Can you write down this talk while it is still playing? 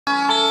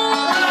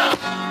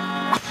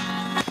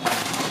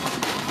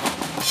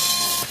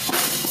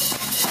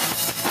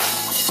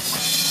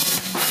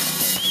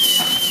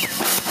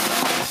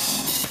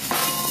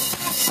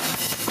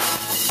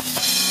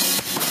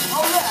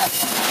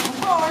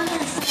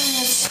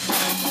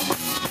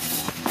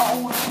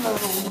Little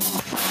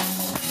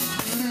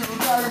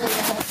dirty,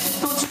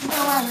 don't you know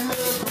I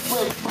love the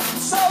way you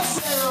so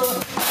slow?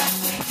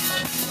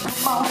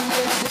 Come on,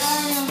 let's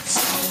dance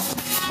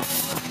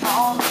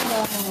on the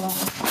floor.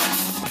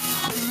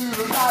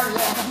 Little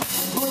dirty,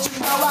 don't you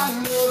know I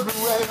love the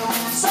way you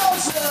so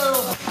slow?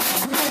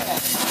 Come here,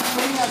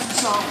 let me ask you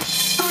something.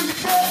 Do you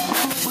get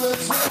the blood,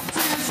 sweat,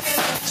 tears,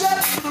 and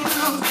just the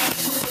blues?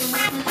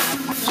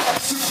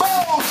 Relax your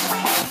bones.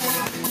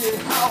 Get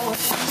home.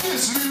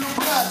 This little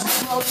blood to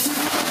smoke to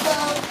the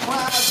bone.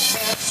 Why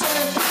can't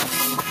say,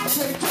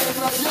 take care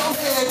of your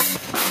head.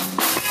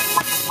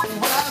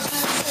 Wise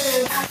man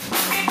said,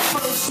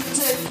 first you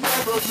take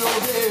care of your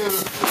head.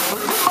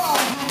 Come on,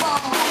 come on,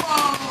 come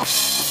on.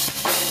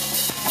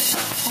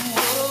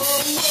 Whoa,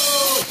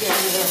 whoa,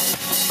 yeah.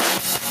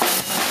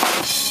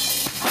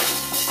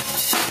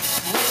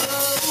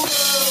 Whoa,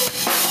 whoa.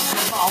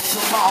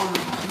 Come on,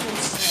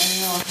 let's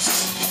dance.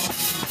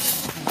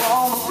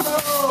 Wanna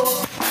blow,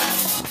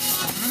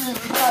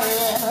 little daddy,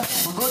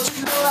 but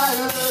you know I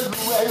love the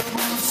way you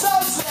move so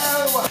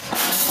slow.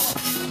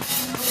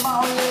 Come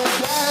on, let's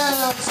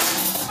dance.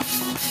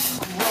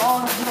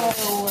 Wanna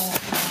blow,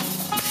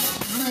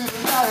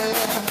 little daddy,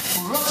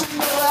 but you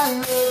know I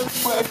love the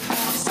way you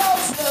move so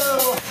slow.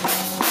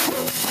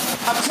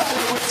 I'm telling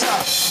you it's a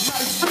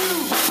nice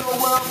view, the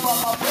world from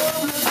my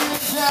blood,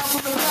 looking down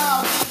from the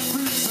ground.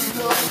 Please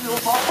love you,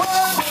 my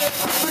baby,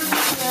 please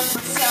stand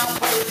the sound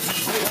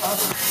waves here.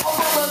 All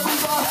the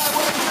weapons I have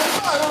with me,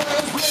 fire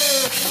is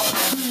red.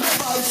 The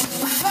advice is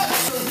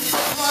relaxed, so he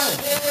got my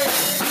head.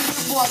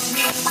 He's watching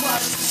you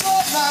twice, so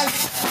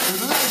nice.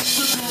 It likes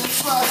to do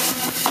twice,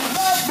 you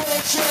like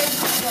that shit.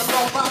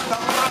 Never mind the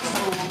lights,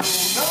 no,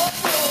 no,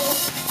 no.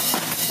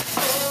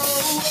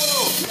 Oh,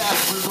 oh, yeah,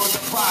 we're going to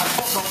fight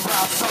for the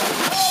prize, so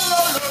oh,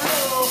 no, no,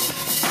 no.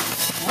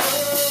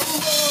 Whoa,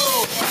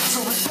 whoa, so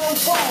we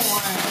go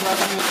on and let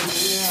me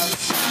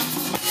dance.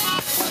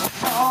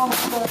 On the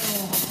floor.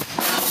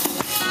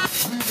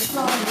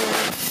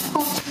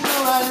 Don't you know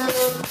I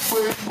love the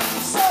way you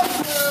so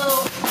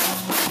slow?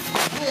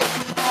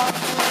 Everybody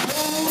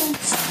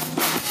dance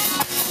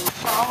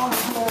on the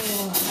floor.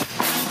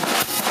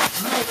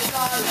 Let's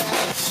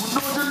dance.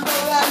 Don't you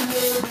know I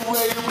love the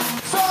way you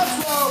move so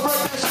slow?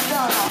 Break that shit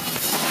down now.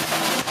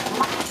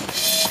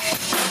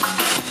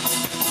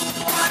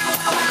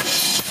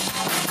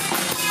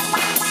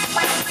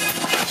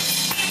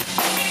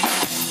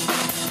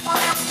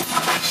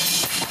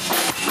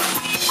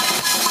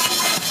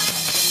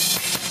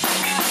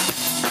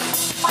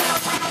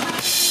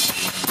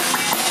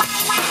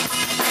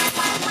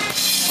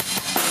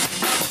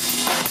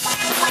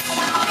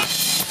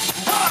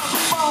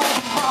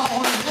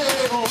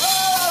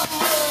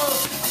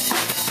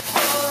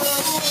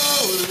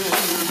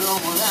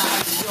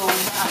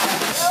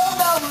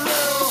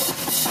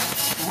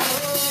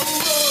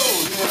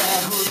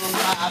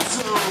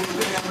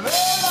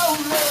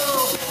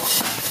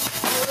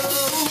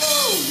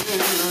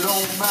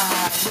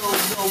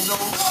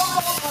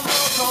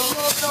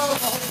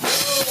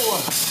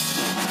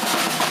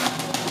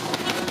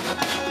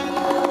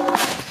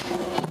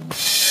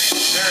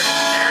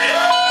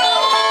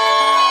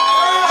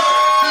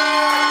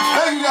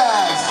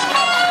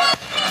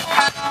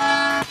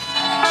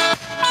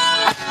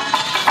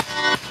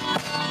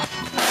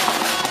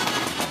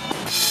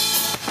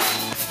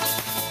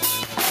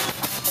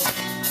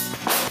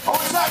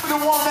 To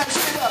warm that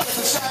shit up at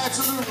the Cheyenne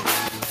Saloon.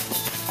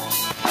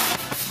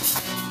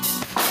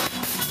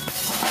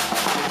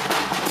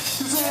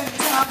 Cause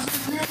anytime's a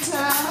good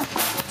time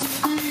to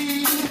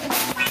be with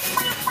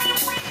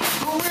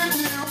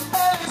you.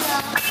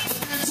 Anytime, a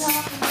good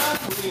time to run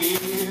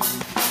with.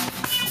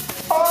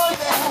 Oh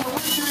yeah, we're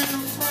with you.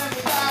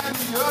 Anybody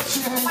in the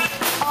ocean,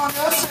 on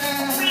the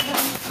sand.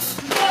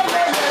 Yeah,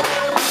 yeah,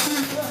 yeah, with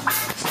you.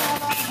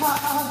 Stand on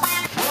high,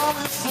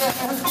 rolling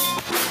stand.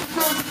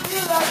 Because you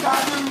feel like I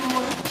do.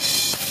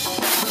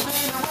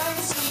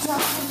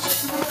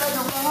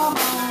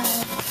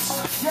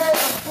 Yeah,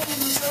 he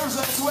deserves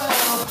as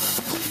well.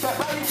 Keep that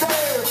right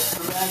there,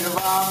 the back of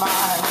our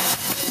minds.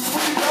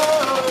 We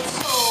know it's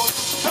so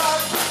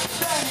dark and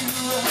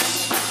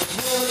dangerous.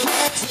 Never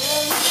can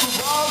tell if it's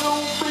all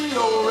gonna be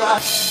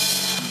alright.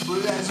 But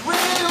that's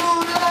real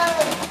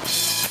life.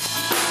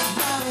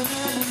 Driving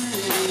in the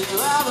air,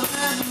 out of the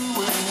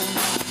wind.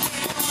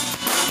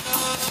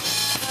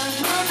 And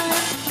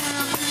goodness,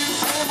 you'll be the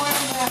same way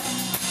now.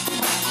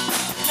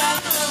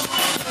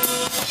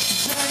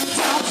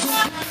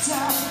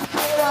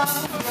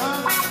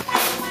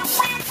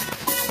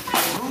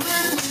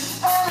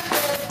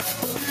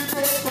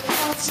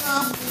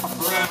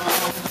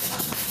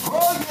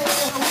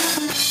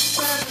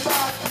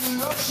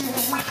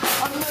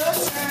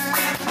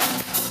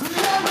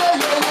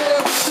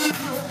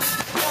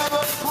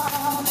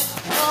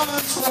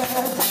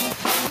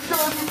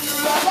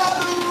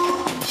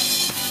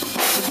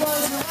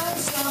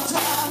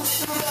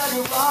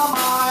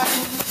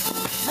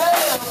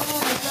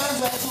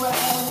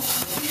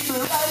 Keep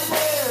it right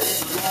there,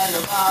 right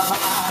of our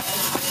minds.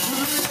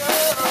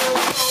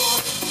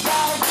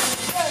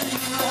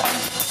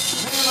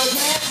 Never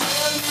can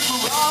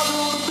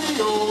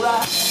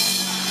right.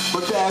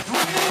 But that's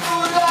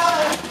real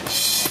life.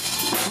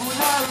 When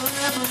I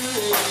remember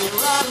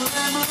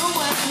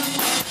when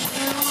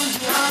I was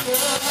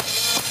younger.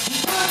 You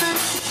couldn't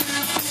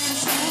see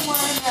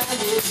someone I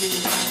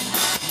did.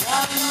 I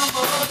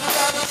remember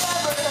that I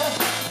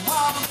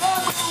remember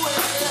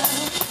when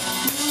I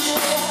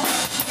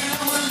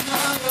was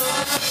younger.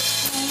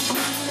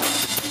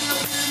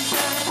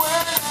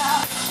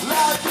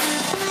 Life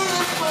is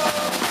beautiful.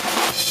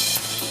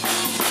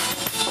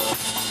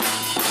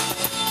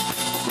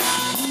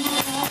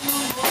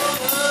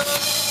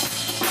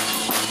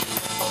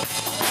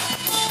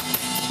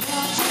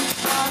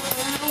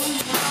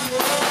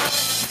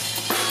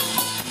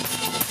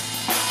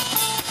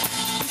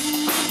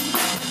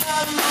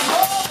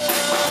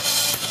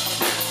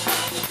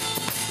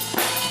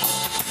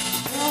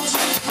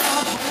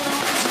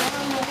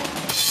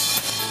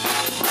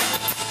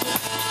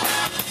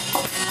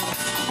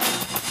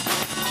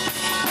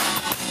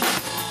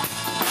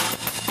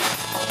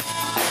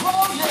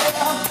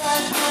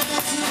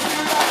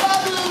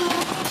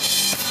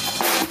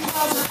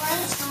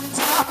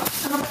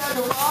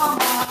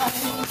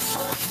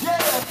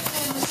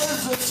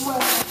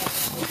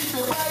 Keep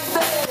it right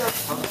there,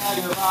 a back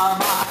of our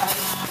mind.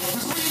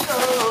 'Cause we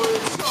know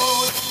it's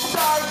cold,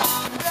 dark,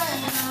 and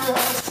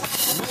dangerous.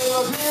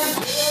 Never can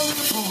tell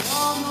if we're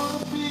all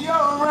gonna be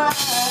alright.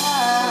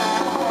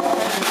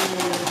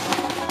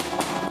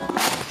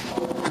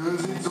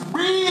 'Cause it's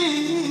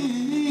real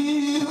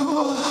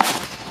life.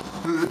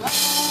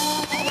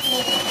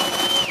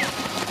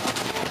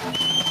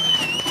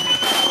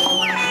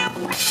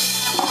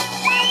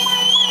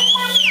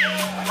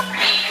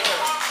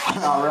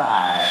 All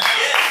right.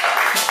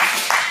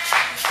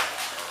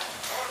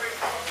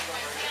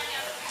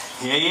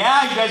 Yeah, you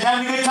guys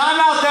having a good time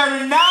out there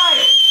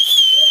tonight?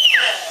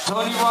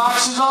 Tony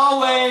rocks as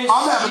always.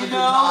 I'm having a good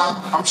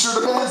time. I'm sure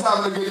the band's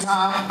having a good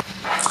time.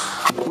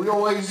 We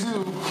always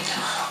do.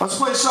 Let's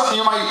play something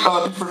you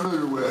might be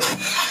familiar with.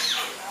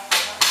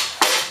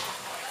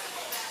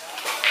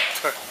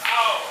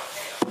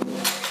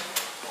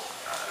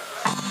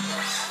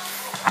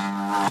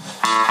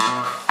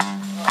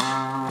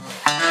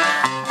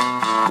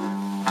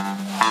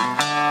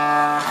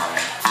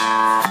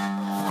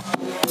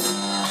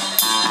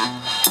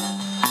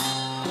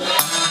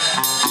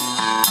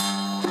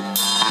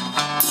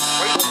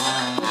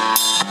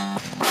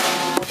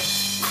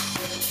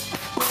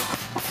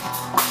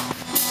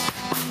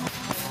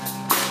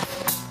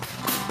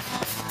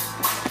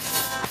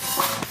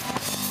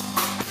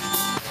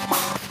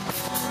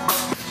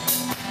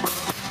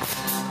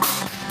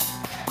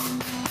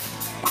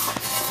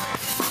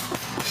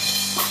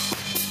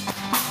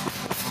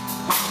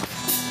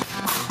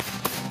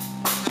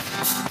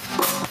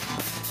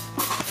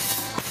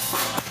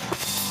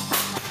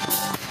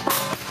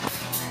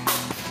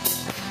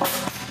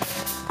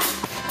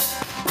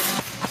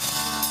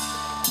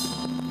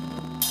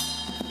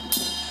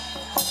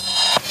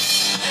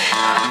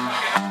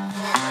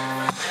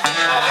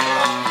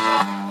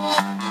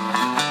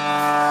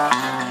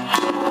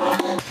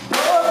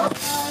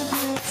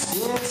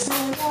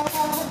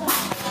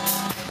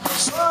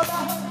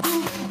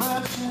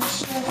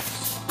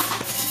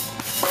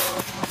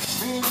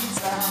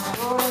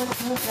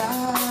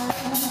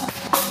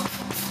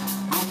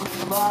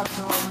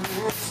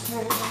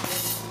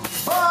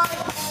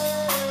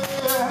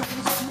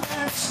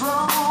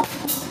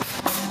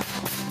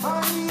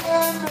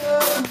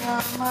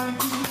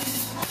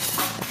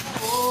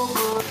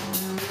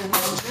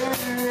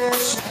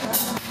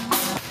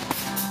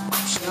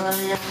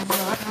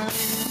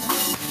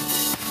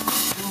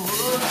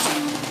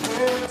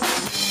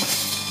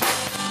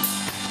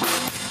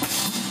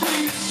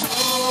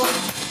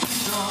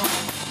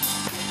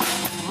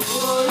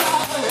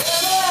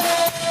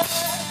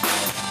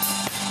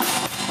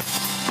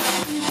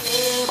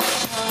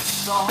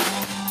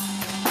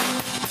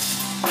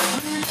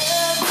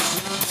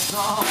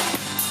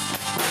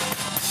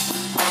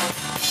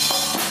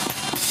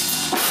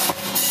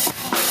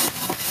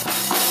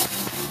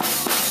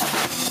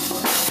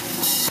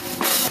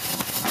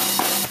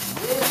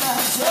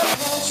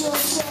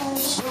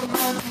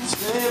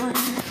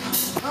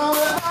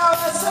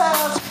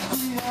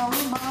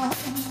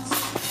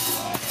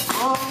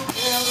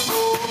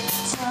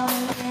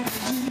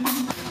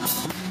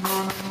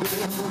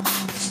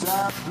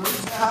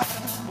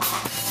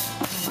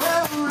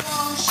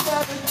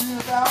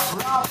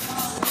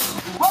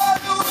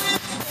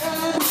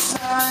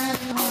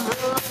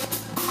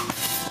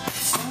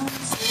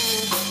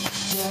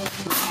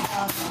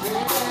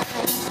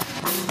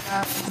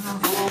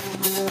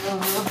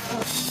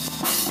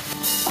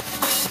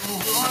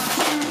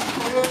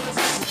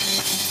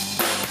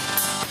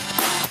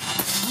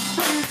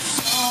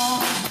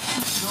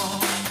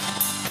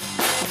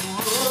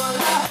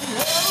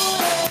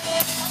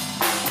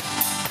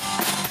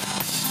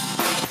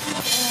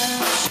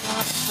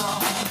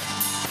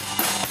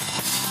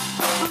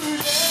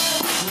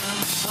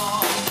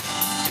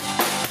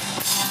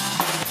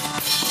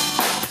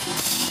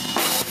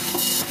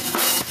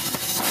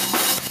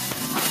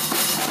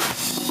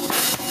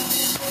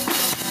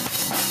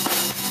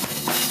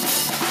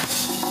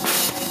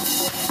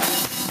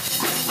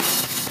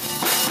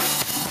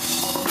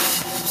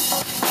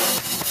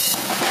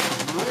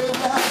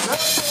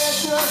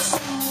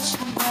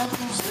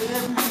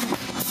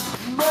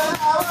 But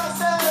I was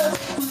set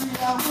free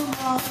out of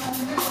mind.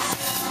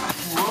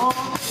 Won't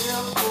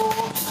care for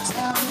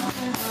time and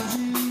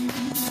energy.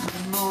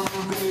 No,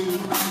 baby,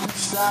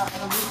 stop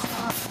the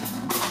time.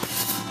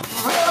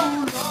 Oh,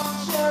 Lord,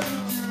 share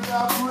with you, I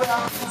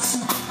can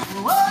see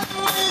what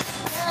we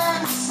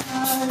stand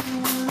inside.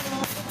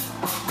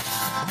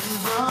 You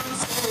don't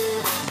say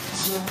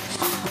just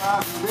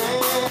about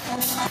it.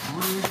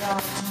 We got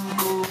to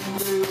go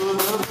live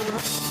the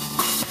rest.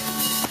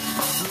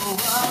 So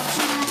I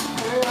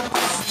prepare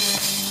to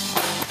sing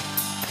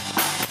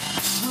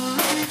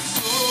great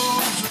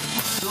songs of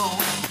freedom.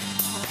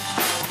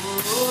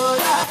 Oh,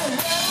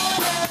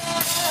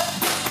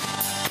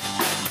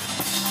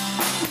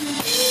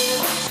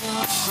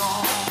 Redemption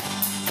song.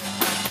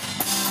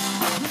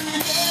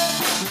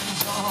 Redemption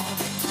song.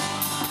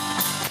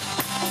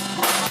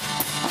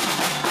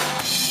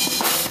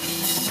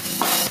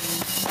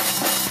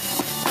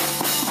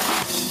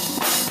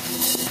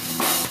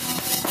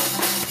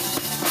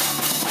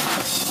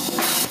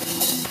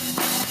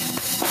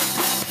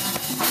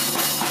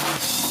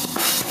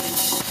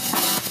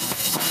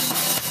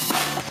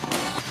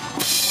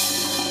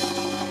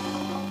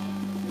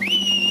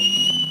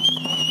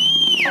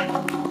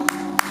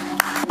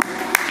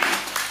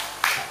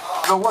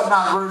 The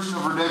Whatnot version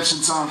of Redemption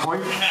song for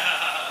you.